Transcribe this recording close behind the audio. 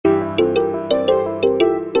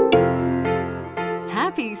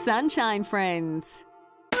sunshine friends.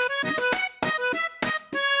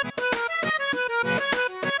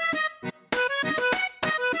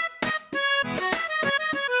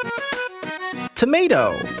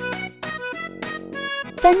 Tomato.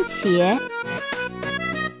 番茄、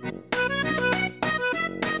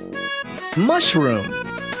 Mushroom.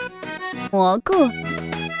 蘑菇、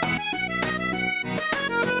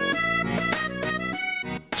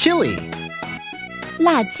 Chili.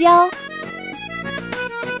 辣椒、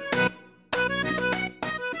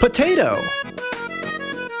 Potato.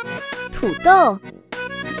 土豆、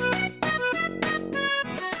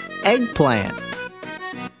 Eggplant.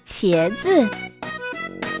 茄子、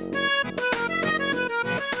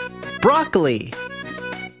 Broccoli.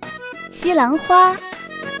 西兰花、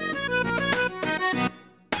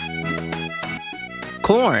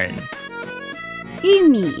 Corn. 玉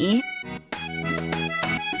米、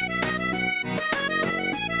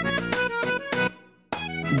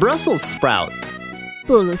 Brussels sprout.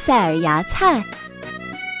 布鲁塞尔芽菜、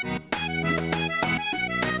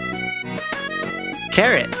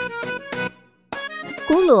 Carrot.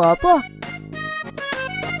 胡萝卜、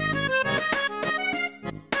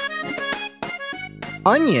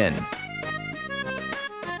 Onion.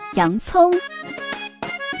 洋葱、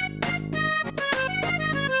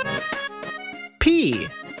 Pea.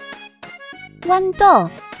 豌豆、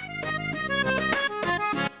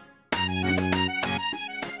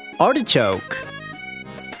 Artichoke.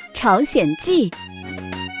 朝鲜蓟、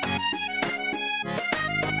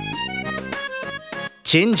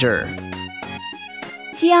 Ginger.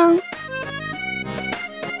 姜、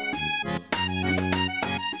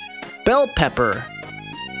 Bell pepper.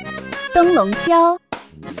 灯笼椒、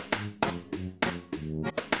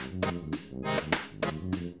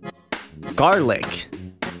 Garlic.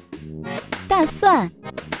 大蒜、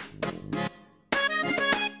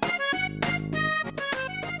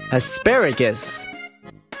 Asparagus.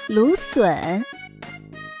 芦笋、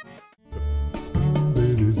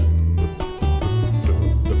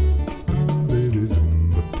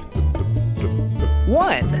 1,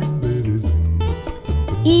 1、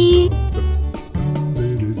 2,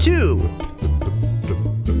 2、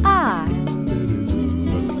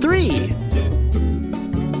 3,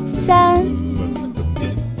 3、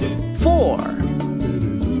 4,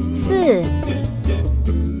 4、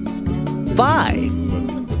 5, 5、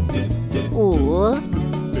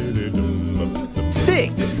 6,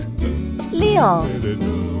 6、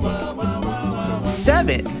 7,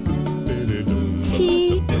 7、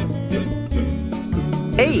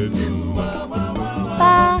 8, 8、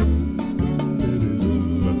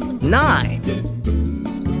 9, 9、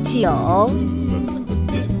 10,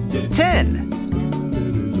 10、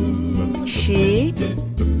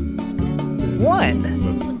 1,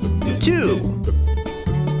 2,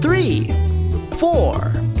 3,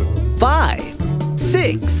 4, 5,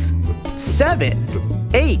 6, 7,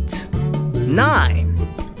 8, 9,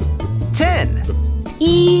 10,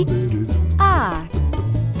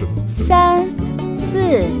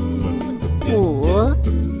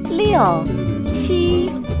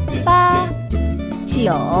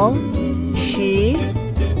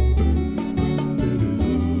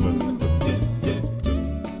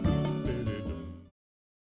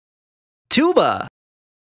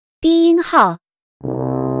 低音号、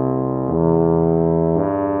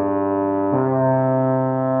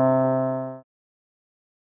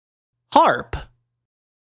 Harp.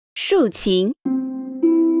 竖琴、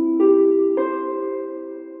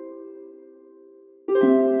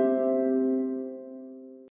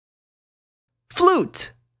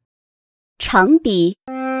 Flute. 长笛、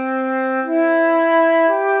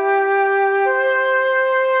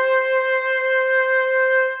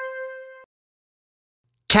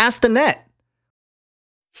 Castanet.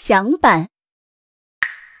 响板、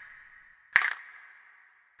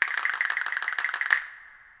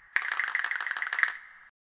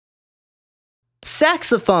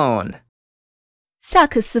 Saxophone. 萨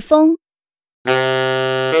克斯风、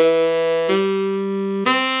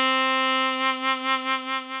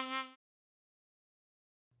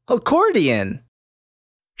 Accordion.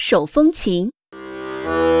 手风琴、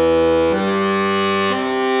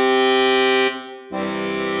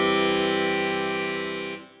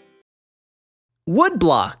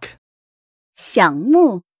 Woodblock. 响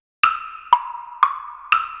木、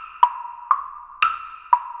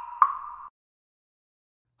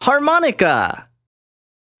 Harmonica.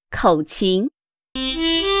 口琴、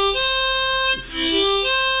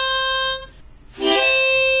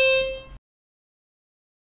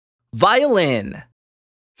 Violin.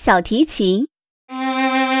 小提琴、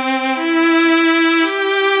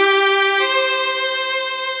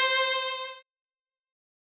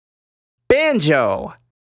Banjo.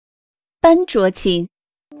 班卓琴、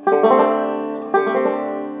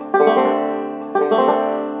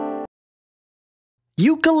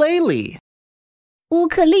Ukulele. 乌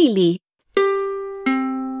克丽丽、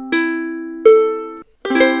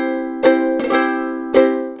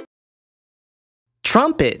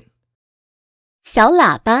Trumpet. 小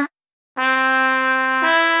喇叭、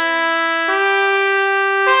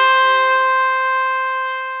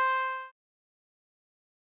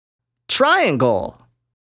Triangle.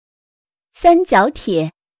 三角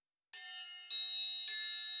铁、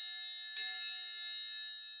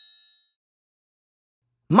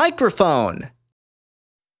Microphone.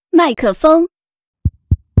 麦克风、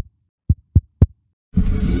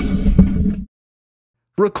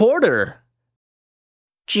 Recorder.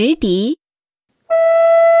 直笛、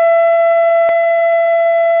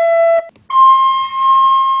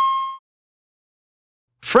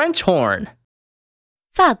 French horn.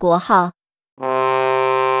 法国号、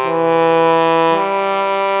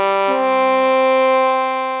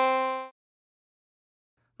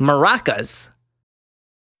 Maracas.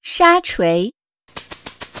 沙锤、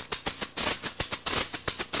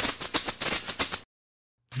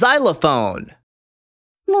 Xylophone.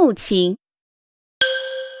 木琴、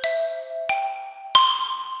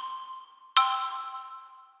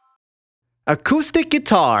 Acoustic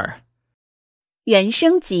guitar. 原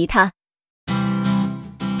声吉他、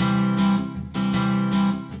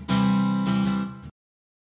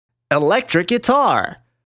 Electric guitar.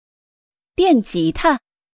 电吉他、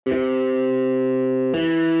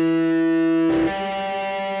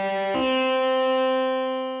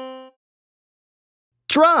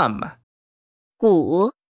 Drum.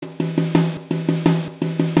 鼓、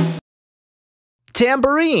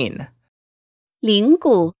 Tambourine. 铃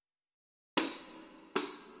鼓、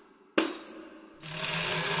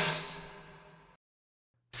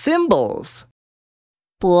 Cymbals.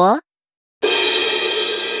 钹、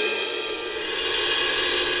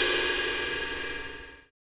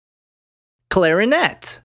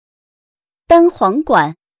 Clarinet. 单簧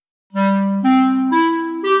管、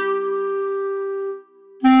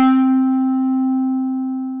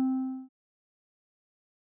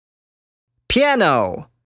 Piano.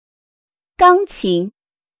 钢琴、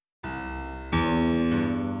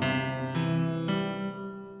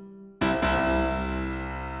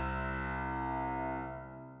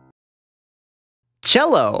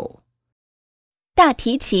 Cello. 大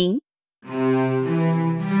提琴、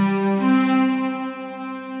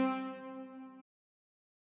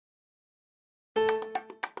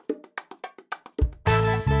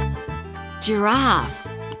 Giraffe.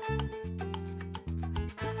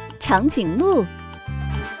 长颈鹿、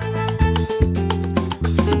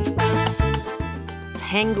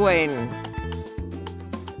 Penguin.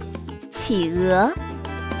 企鹅、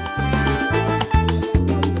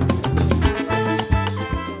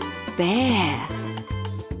 Bear.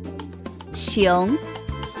 熊、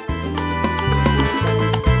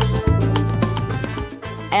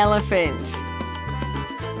 Elephant.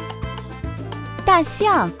 大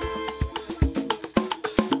象、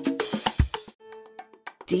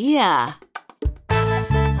 Deer.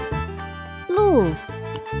 鹿、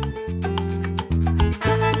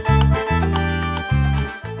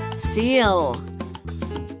 Seal.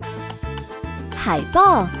 海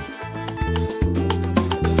豹、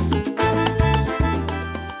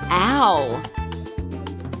 Owl.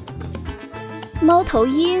 猫头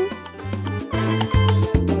鹰、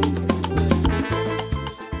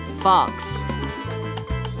 Fox.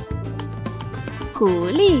 狐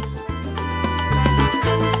狸、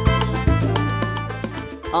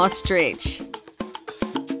 Ostrich.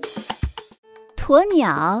 鸵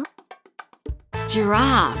鸟、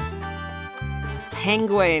 Giraffe.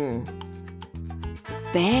 Penguin.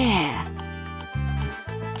 Bear.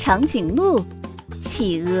 长颈鹿、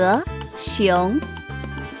企鹅、熊、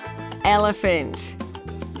 Elephant.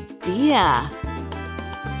 Deer.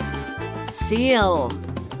 Seal.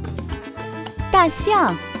 大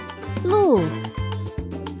象、鹿、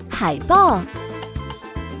海豹、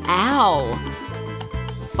 Owl.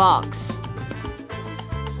 Fox.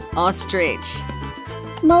 Ostrich.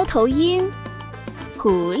 猫头鹰、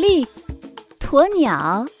狐狸、鸵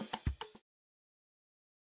鸟。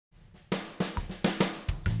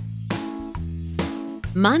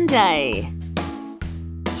Monday.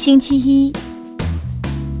 星期一。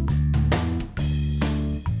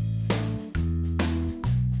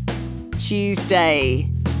Tuesday.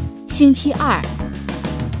 星期二。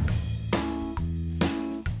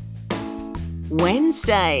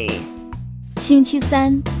Wednesday. 星期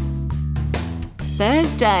三。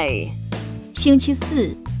Thursday. 星期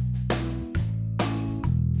四。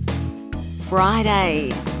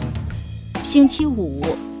Friday, 星期五、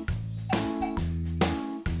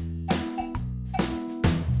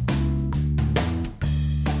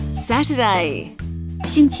 Saturday,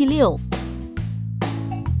 星期六、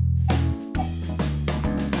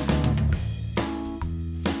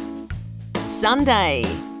 Sunday,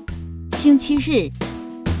 星期日、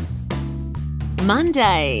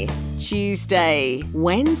 Monday, Tuesday,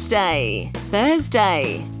 Wednesday,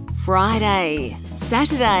 Thursday, Friday,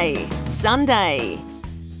 Saturday, Sunday,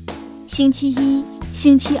 星期一、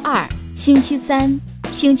星期二、星期三、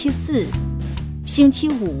星期四、星期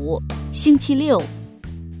五、星期六、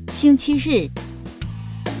星期日。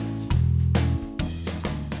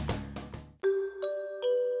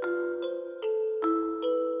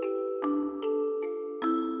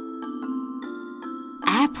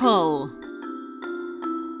Apple,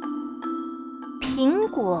 苹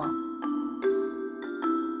果、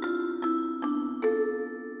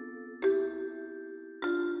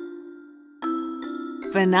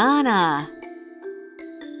 Banana,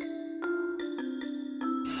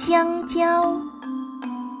 香蕉、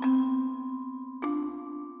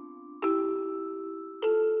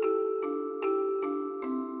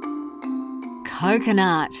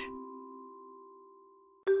 Coconut,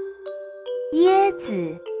 椰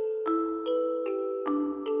子、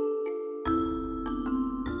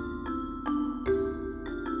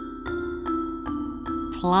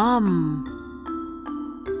 Plum,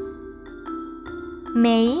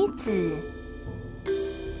 梅子、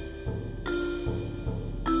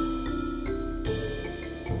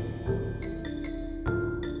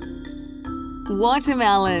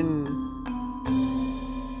 Watermelon,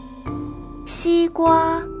 西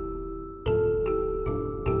瓜、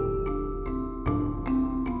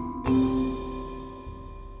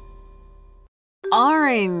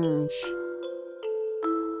 Orange,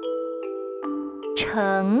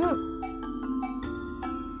 橙、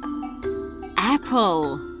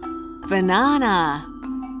 Apple, Banana,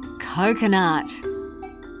 Coconut,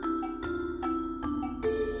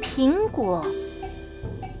 苹果、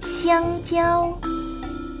香蕉、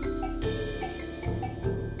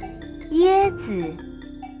椰子、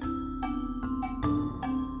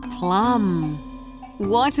 Plum,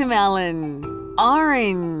 Watermelon,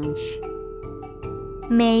 Orange,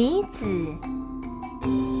 梅子、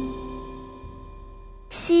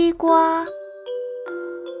西瓜、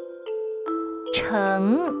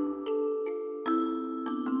橙、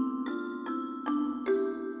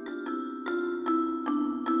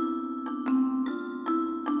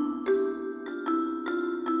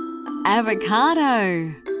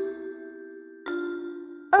 Avocado,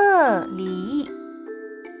 鳄梨、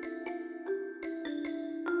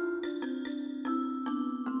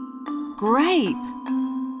 Grape,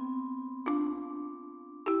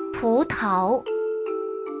 葡萄、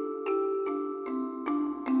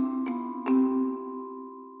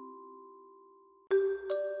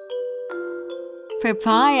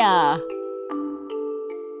 Papaya,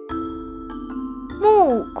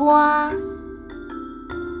 木瓜、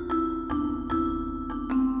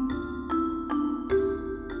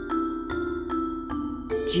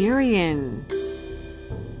 Durian,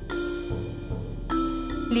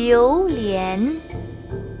 榴莲、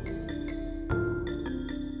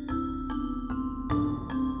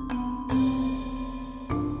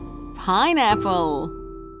 Pineapple,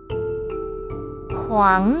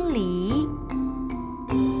 黄梨、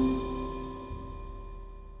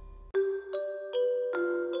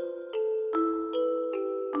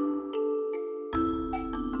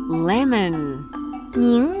 Lemon,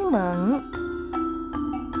 柠檬、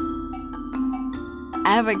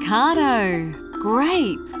 Avocado,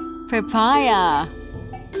 Grape, Papaya,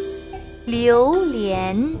 榴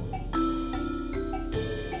莲、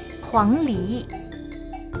黄梨、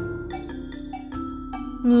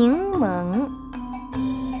柠檬、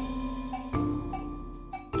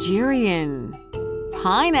 Durian,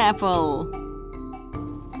 Pineapple,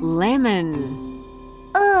 Lemon,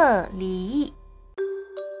 鳄梨、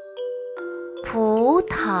葡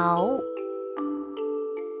萄、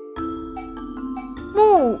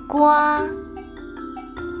木瓜、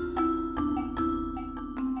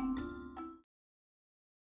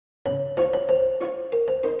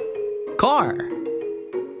 Car.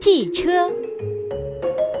 汽车、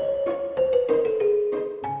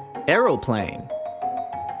 Aeroplane.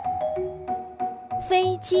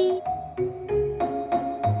 飞机、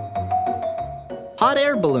 Hot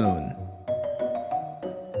air balloon.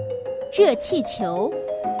 热气球、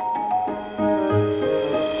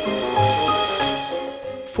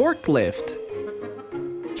 Forklift.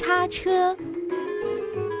 叉车、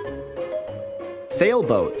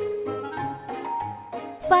 Sailboat.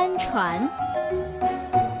 帆船。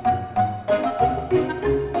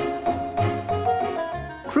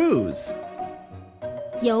Cruise.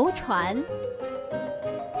 游船。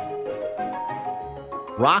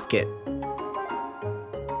Rocket.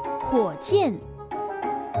 火箭。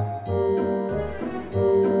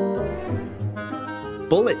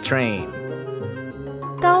Bullet train.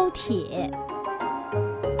 高铁。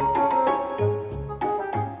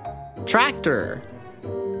Tractor.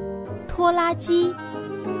 拖拉机。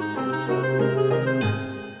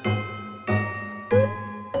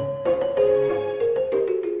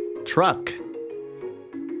Truck.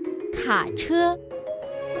 卡车。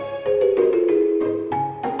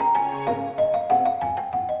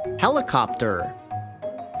Helicopter.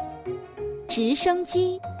 直升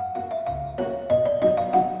机。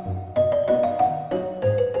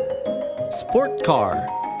Sport car.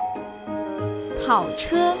 跑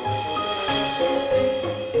车。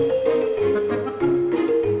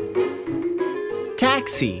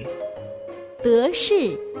Taxi. 德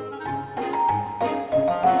士。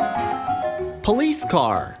Police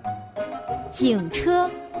car. 警车。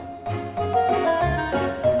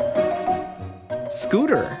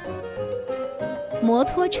Scooter. 摩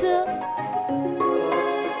托车。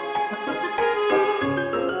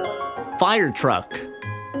Fire truck.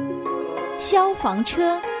 消防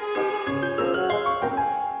车。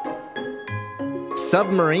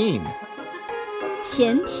Submarine.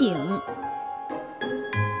 潜艇。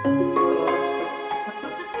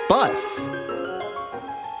Bus.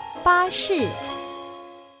 巴士。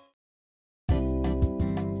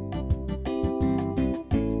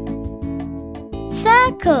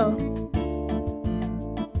Circle.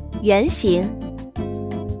 圆形。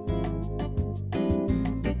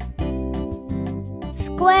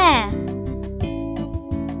Square.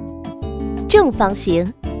 正方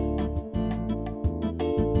形。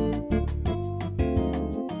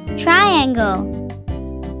Triangle.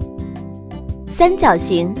 三角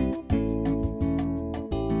形。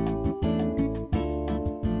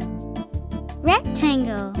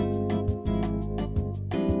Rectangle.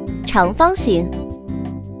 长方形。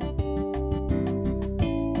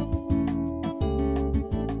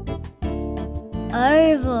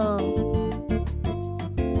Oval.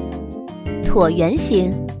 椭圆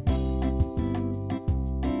形。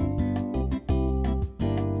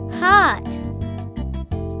Heart.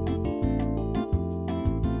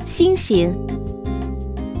 心形。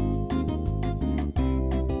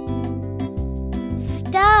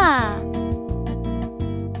Star.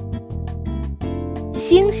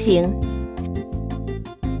 星形。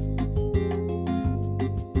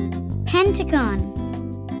Pentagon.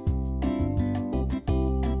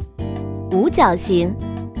 五角形。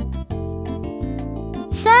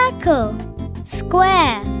Circle.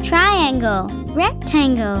 Square. Triangle.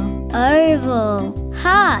 Rectangle. Oval.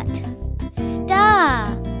 Heart. Star.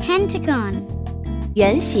 Pentagon.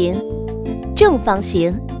 圆形。正方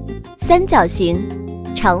形。三角形。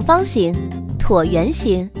长方形。椭圆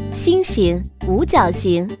形。心形。五角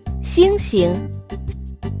形。星形。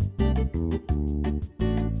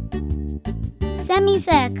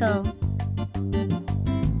Semicircle.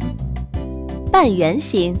 半圆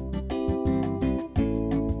形。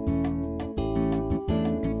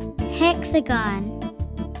Hexagon.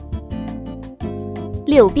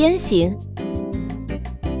 六边形。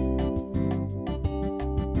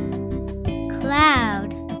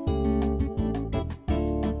Cloud.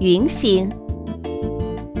 云形。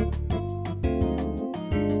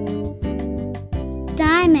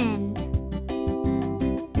Diamond.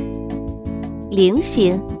 菱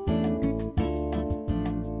形。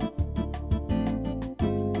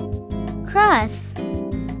Cross.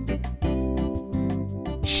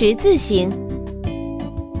 十字形。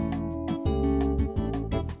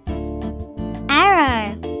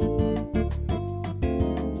Arrow.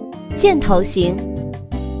 箭头形。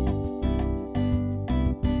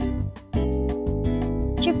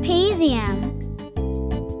Trapezium.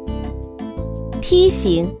 梯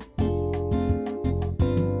形。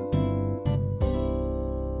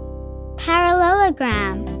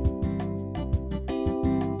Parallelogram.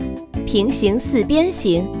 平行四边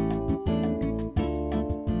形。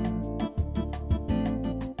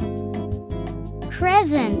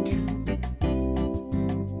Crescent.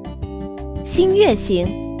 新月形。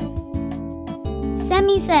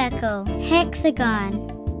Semicircle. Hexagon.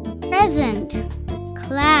 Crescent.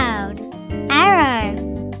 Cloud. Arrow.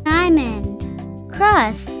 Diamond.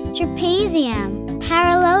 Cross. Trapezium.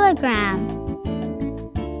 Parallelogram.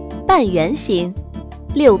 半圆形。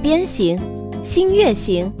六边形。新月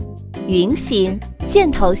形。云形。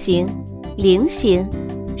箭头形。菱形。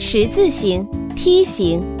十字形。梯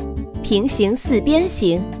形。平行四边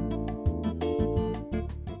形。